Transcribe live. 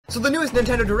So the newest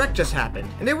Nintendo Direct just happened,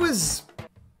 and it was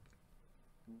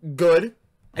good.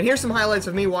 And here's some highlights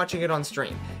of me watching it on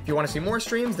stream. If you want to see more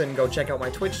streams, then go check out my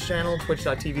Twitch channel,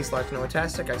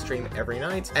 twitch.tv/Noahtastic. I stream every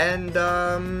night. And,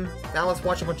 now let's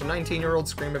watch a bunch of 19-year-olds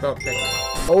scream about Pikmin.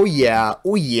 Oh yeah,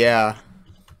 oh yeah.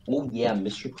 Oh yeah,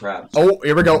 Mr. Krabs. Oh,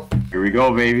 here we go. Here we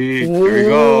go, baby. Ooh. Here we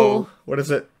go. What is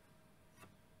it?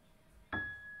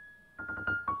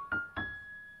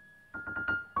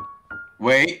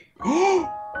 Wait.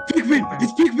 Pikmin!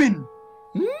 It's Pikmin!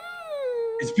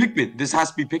 It's Pikmin. This has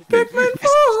to be Pikmin. Pikmin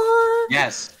 4!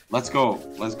 Yes. Let's go.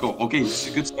 Let's go. Okay, it's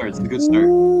a good start. It's a good start.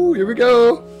 Ooh, here we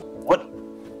go. What?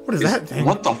 What is that thing?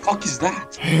 What the fuck is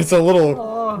that? It's a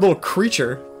little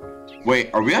creature. Wait,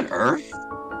 are we on Earth?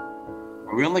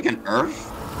 Are we on like an Earth?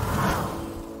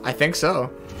 I think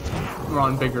so. We're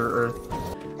on bigger Earth.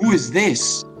 Who is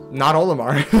this? Not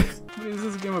Olimar. What is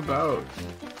this game about?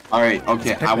 Alright,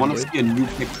 okay, Pikmin, I want to dude. see a new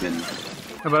Pikmin.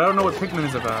 Yeah, but I don't know what Pikmin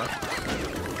is about.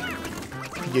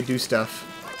 You do stuff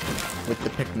with the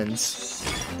Pikmins.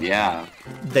 Yeah.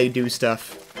 They do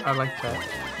stuff. I like that.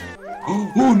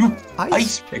 Oh, no! Ice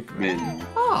Ice Pikmin!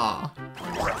 Ah.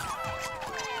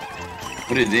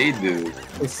 What did they do?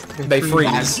 They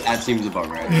freeze. That seems about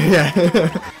right. Yeah.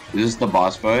 Is this the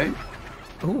boss fight?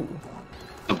 Ooh.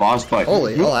 The boss fight.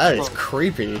 Holy, oh, that is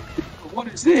creepy. What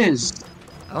is this?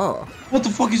 Oh. What the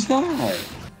fuck is that?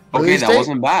 Okay, Release that date?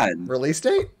 wasn't bad. Release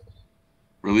date?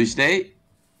 Release date?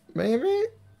 Maybe?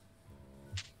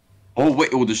 Oh wait,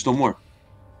 oh there's still more.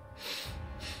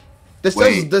 This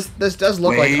Wait. does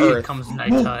look like Wait. It Earth. comes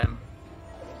nighttime.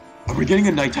 Are we getting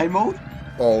a nighttime mode?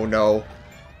 Oh no.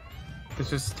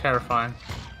 This is terrifying.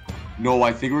 No,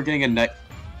 I think we're getting a night.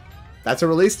 That's a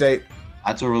release date.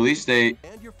 That's a release date.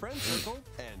 And your friend circle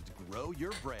and grow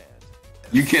your brand.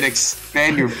 You can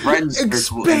expand your friend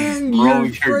circle. Expand and grow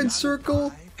your friend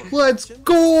circle. Let's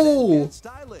go!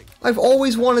 I've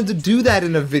always wanted to do that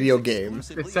in a video game.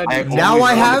 It said I you can Now grow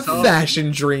I have yourself.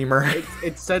 Fashion Dreamer.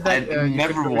 It said I that you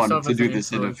never can grow wanted yourself to as do an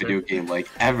this in a influencer. video game, like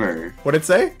ever. What'd it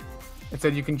say? It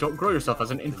said you can grow yourself as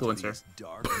an influencer.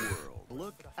 Dark world.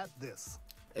 Look at this.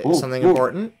 Ooh, Something ooh.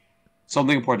 important?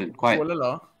 Something important. Quiet. Oh, la,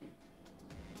 la.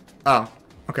 Oh,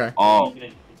 okay. Oh,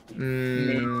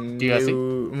 DLC?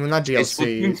 Well, not it's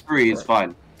DLC. Splatoon 3. It's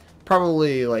fine.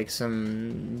 Probably like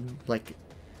some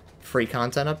free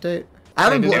content update. I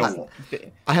haven't. They did I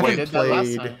They haven't did that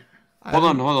last played.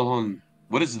 time. Hold on.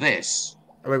 What is this?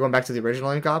 Are we going back to the original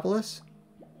Octopath?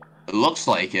 It looks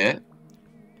like it.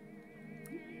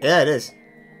 Yeah, it is.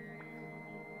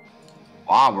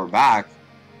 Wow, we're back.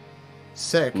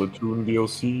 Sick. Splatoon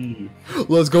DLC.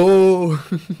 Let's go.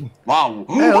 Wow.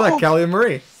 Hey, look, Callie and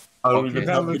Marie. Okay.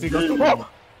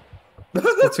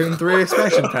 Splatoon 3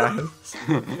 expansion pack.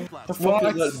 What the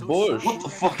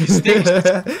fuck is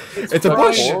this? It's a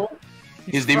bush.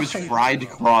 His name is Fried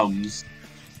Crumbs.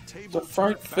 It's a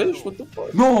fried fish? What the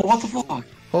fuck? No, what the fuck?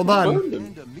 Hold on. Burned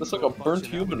him. That's like a burnt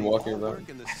human walking around.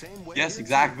 Yes,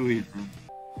 exactly.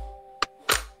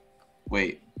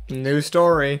 Wait. New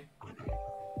story.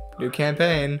 New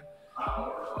campaign.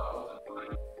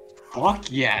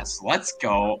 Fuck yes, let's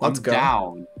go. Let's I'm go.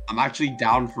 down. I'm actually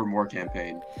down for more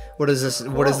campaign. What is this?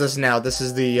 What is this now? This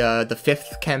is the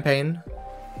 5th campaign.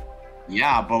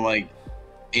 Yeah, but like,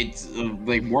 it's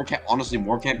like more. Honestly,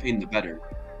 more campaign the better.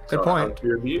 Good point. I'm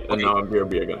BRB, and now I'm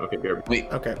BRB again. Okay, BRB. Wait.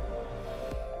 Okay.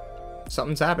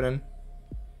 Something's happening.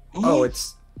 Oh,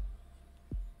 it's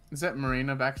Is that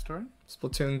Marina backstory?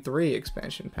 Splatoon 3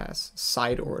 expansion pass.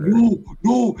 Side order.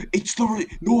 No, it's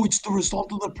the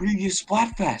result of the previous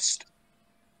Splatfest.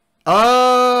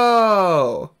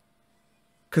 Oh!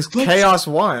 Because Let's- Chaos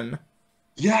won.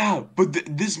 Yeah, but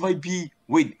this might be.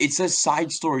 Wait, it says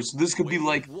side story, so this could be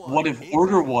like, what if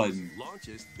Order won?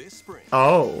 Launches this spring.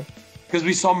 Oh. Because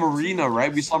we saw Marina,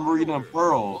 right? We saw Marina and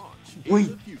Pearl. Wait,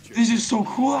 this is so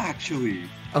cool, actually.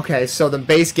 Okay, so the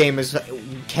base game is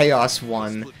Chaos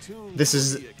won. This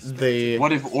is the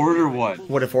What if Order won?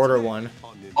 What if Order won.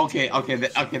 Okay,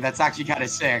 that's actually kind of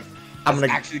sick. I'm That's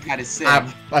gonna- actually kind of sick.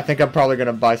 I think I'm probably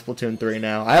gonna buy Splatoon 3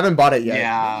 now. I haven't bought it yet.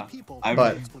 Yeah,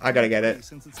 But I gotta get it.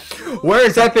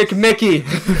 Where's Epic Mickey?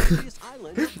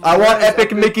 I want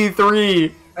Epic Mickey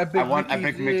 3. I want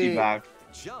Epic Mickey back.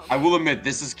 I will admit,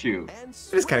 this is cute.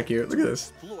 It is kind of cute. Look at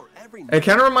this. It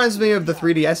kind of reminds me of the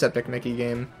 3DS Epic Mickey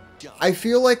game. I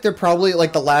feel like they're probably,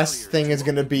 like, the last thing is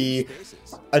gonna be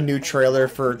a new trailer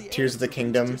for Tears of the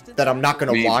Kingdom that I'm not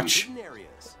gonna Maybe. watch.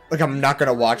 Like, I'm not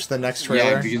gonna watch the next Yeah,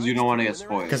 trailer. because you don't want to get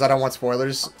spoiled. Because I don't want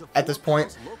spoilers at this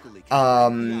point.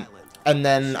 And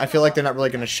then I feel like they're not really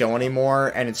gonna show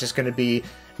anymore, and it's just gonna be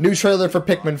New trailer for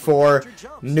Pikmin 4,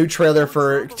 new trailer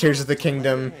for Tears of the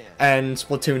Kingdom, and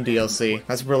Splatoon DLC.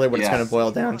 That's really what it's going to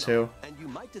boil down to.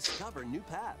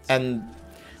 And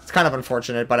it's kind of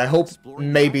unfortunate, but I hope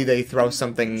maybe they throw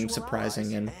something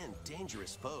surprising in.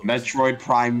 Metroid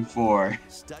Prime 4.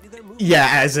 Yeah,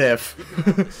 as if.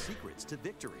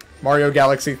 Mario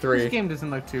Galaxy 3. This game doesn't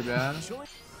look too bad.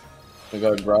 They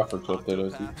got graphics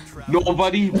update, I see.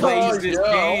 Nobody plays this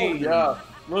game. Yeah.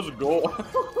 Let's go.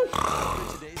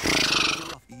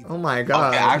 Oh my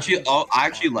god. Okay, I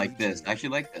actually like this. I actually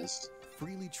like this.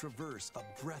 Freely traverse a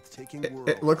breathtaking world.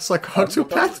 It looks like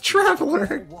Octopath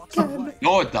Traveler.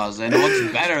 No, it doesn't. It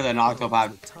looks better than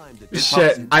Octopath.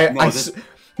 Shit,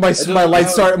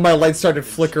 my light started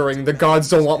flickering. The gods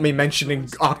don't want me mentioning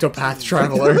Octopath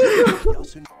Traveler.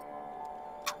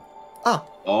 Oh.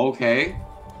 Okay.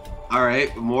 All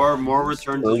right. More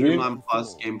Return to Dreamland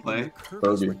Plus gameplay.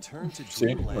 Kirby.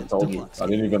 See, I told you. I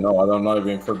didn't even know. I'm not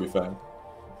even a Kirby fan.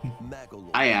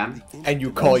 I am. And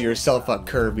you call yourself a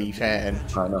Kirby fan.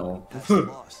 I know.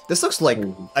 This looks like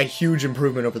a huge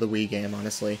improvement over the Wii game,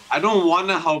 honestly. I don't want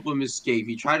to help him escape.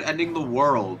 He tried ending the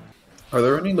world. Are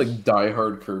there any like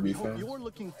die-hard Kirby fans?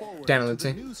 Dan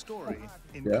Lucy.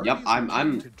 Yeah. Yep,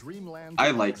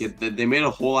 I like it. They made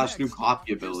a whole ass new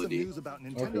copy ability.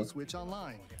 Okay.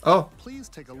 Oh. Please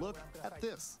take a look at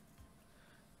this.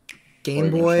 Game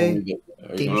Boy.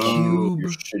 GameCube. Your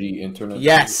shitty internet.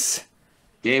 Yes.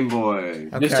 Game Boy.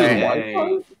 Okay. This is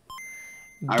Wi-Fi?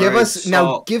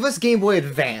 Give us Game Boy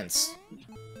Advance.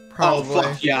 Probably. Oh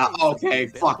fuck yeah. Okay.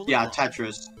 Fuck yeah.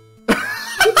 Tetris.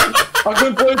 I've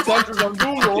been playing Tetris on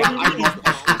Google.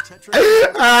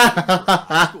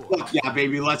 Fuck yeah,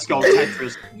 baby. Let's go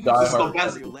Tetris.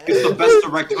 It's the best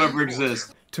direct to ever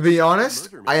exist. To be honest,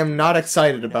 I am not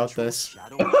excited about this.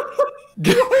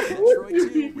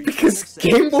 Because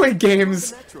Game Boy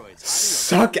games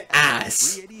suck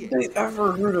ass. They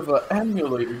ever heard of an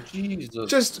emulator? Jesus.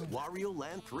 Just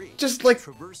give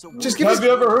us. Have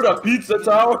you ever heard of Pizza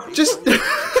Tower? Just.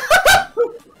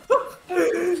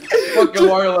 Fucking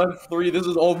Wario Land 3. This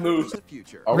is old news.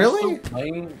 Really?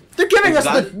 They're giving us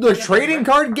the trading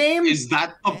card game. Is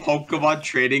that the Pokemon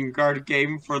trading card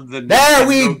game for the? There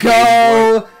we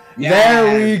go.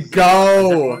 There we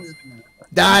go.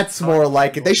 That's more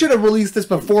like it. They should have released this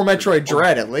before Metroid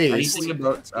Dread, at least. It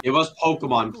was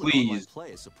Pokemon, please.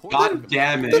 God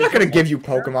damn it. They're not gonna give you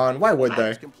Pokemon. Why would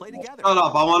they? Shut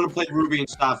up. I want to play Ruby and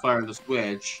Sapphire on the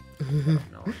Switch.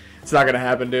 It's not gonna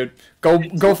happen, dude.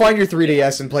 Go find your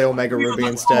 3DS and play Omega Ruby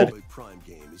instead.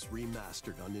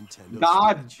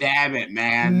 God damn it,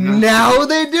 man. Now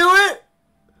they do it?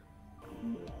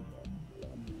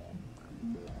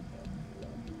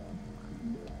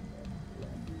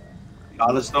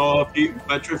 Let us know if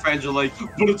Metroid fans are like,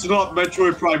 but it's not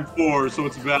Metroid Prime 4, so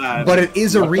it's bad. But it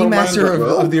is a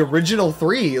remaster of the original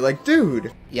 3. Like,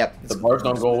 dude. Yep. The bars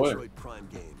don't go away.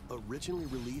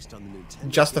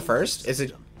 Just the first? Is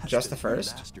it just the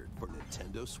first?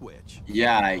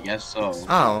 Yeah, I guess so.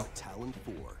 Oh.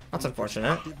 That's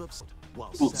unfortunate.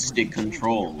 Stick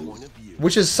controls.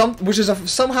 Which is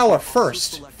somehow a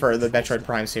first for the Metroid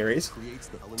Prime series.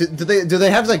 Do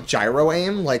they have like gyro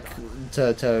aim like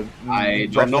to I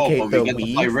don't know, replicate but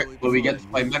the Wii? we get to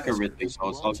play Mecha Ridley, so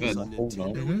it's all good.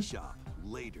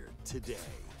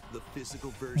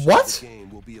 What?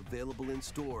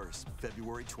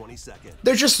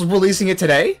 They're just releasing it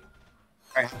today?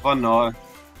 Alright, have fun, Noah.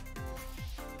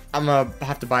 I'm gonna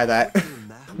have to buy that.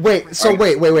 Wait.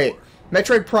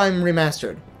 Metroid Prime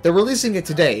Remastered. They're releasing it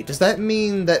today. Does that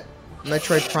mean that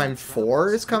Metroid Prime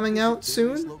 4 is coming out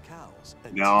soon?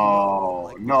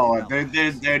 No,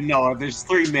 there's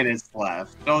 3 minutes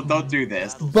left. Don't do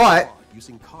this. But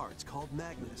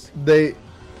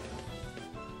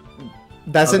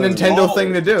that's a Nintendo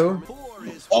thing to do.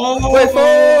 Oh, Wait, 4!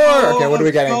 Okay, what are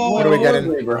we getting? What are we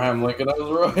getting? Abraham Lincoln, I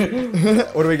was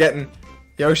right. What are we getting?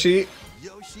 Yoshi?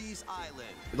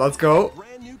 Let's go.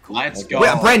 Let's go. Wait,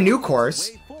 a brand new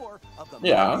course?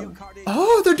 Yeah.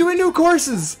 Oh, they're doing new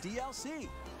courses!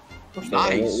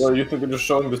 Nice. What, you think they're just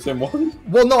showing the same one?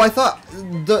 Well, no, I thought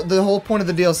the whole point of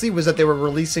the DLC was that they were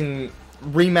releasing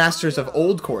remasters of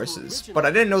old courses, but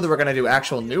I didn't know they were gonna do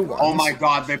actual new ones. Oh my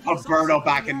god, they put Birdo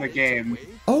back in the game.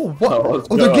 Oh, what? Oh,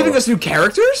 Oh, they're giving us new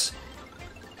characters?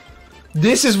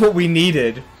 This is what we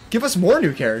needed. Give us more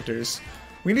new characters.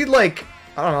 We need, like,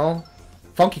 I don't know,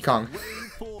 Funky Kong.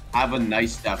 Have a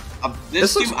nice step.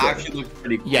 This game actually looks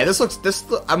pretty cool. Yeah,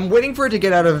 I'm waiting for it to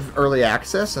get out of early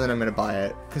access, and then I'm gonna buy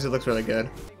it because it looks really good.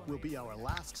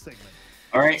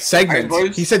 All right, Segment. All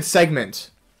right, He said segment.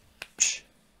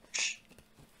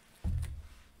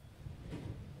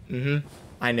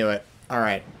 I knew it. All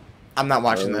right, I'm not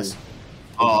watching this.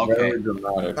 Oh, okay. Very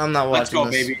dramatic. I'm not Let's watching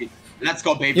go, this. baby. Let's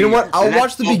go, baby. You know what? I'll Let's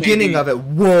watch the go, beginning baby. of it.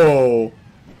 Whoa.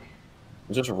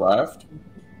 It's just a raft.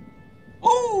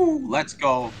 Ooh, let's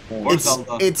go. Or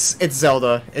Zelda. It's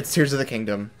Zelda. It's Tears of the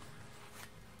Kingdom.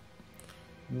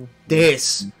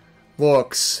 This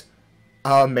looks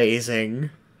amazing.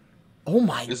 Oh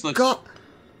my This looks- god.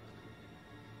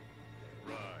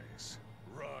 Rise,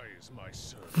 rise, my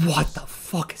son. What the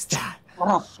fuck is that?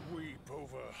 Sweep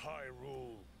over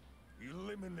Hyrule.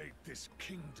 Eliminate this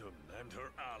kingdom and her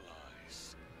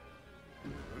allies.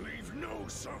 Leave no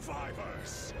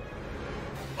survivors.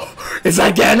 Is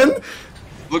that Ganon?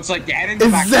 Looks like Ganon's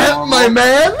Is back to that normal. my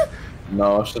man?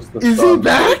 No, it's just the Is he sun.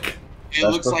 back? It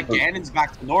That's looks the like first- Ganon's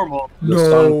back to normal. The No.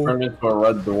 sun turned into a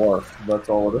red dwarf. That's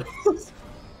all it is.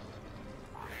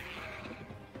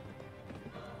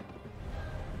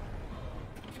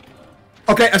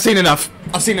 Okay, I've seen enough.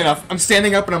 I've seen enough. I'm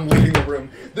standing up and I'm leaving the room.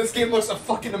 This game looks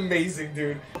fucking amazing,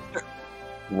 dude.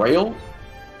 Rail?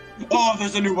 Oh,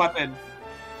 there's a new weapon.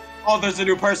 Oh, there's a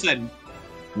new person.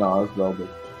 No, it's Zelda.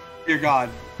 Dear God.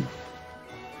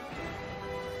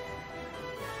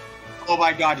 Oh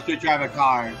my God, you could drive a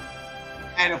car.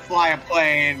 And fly a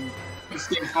plane. This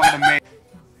game's fucking amazing.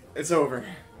 It's over.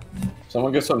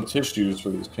 Someone get some tissues for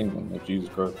this kingdom. Like, Jesus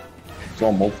Christ. It's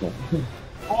all emotional.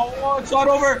 Oh, it's not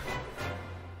over.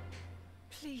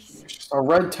 Please. It's just a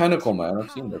red tentacle, man.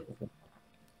 I've seen that before.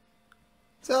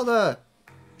 Zelda.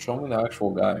 Show me the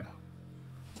actual guy.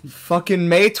 Fucking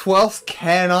May 12th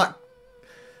cannot...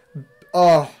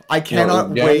 Oh, I cannot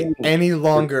Ganon- wait any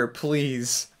longer,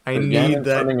 please. I Is need Ganon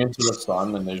that. turning into the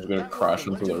sun and they're just gonna crash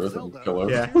into the earth and kill her?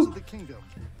 Yeah. Tears of the kingdom.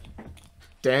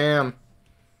 Damn.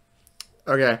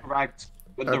 Okay. Direct.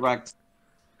 Good Okay. direct.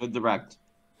 Good direct.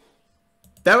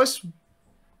 That was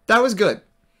good.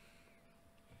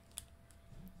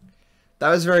 That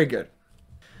was very good.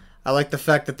 I like the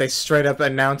fact that they straight up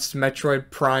announced Metroid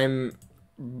Prime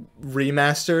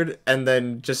Remastered and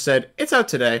then just said, it's out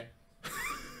today.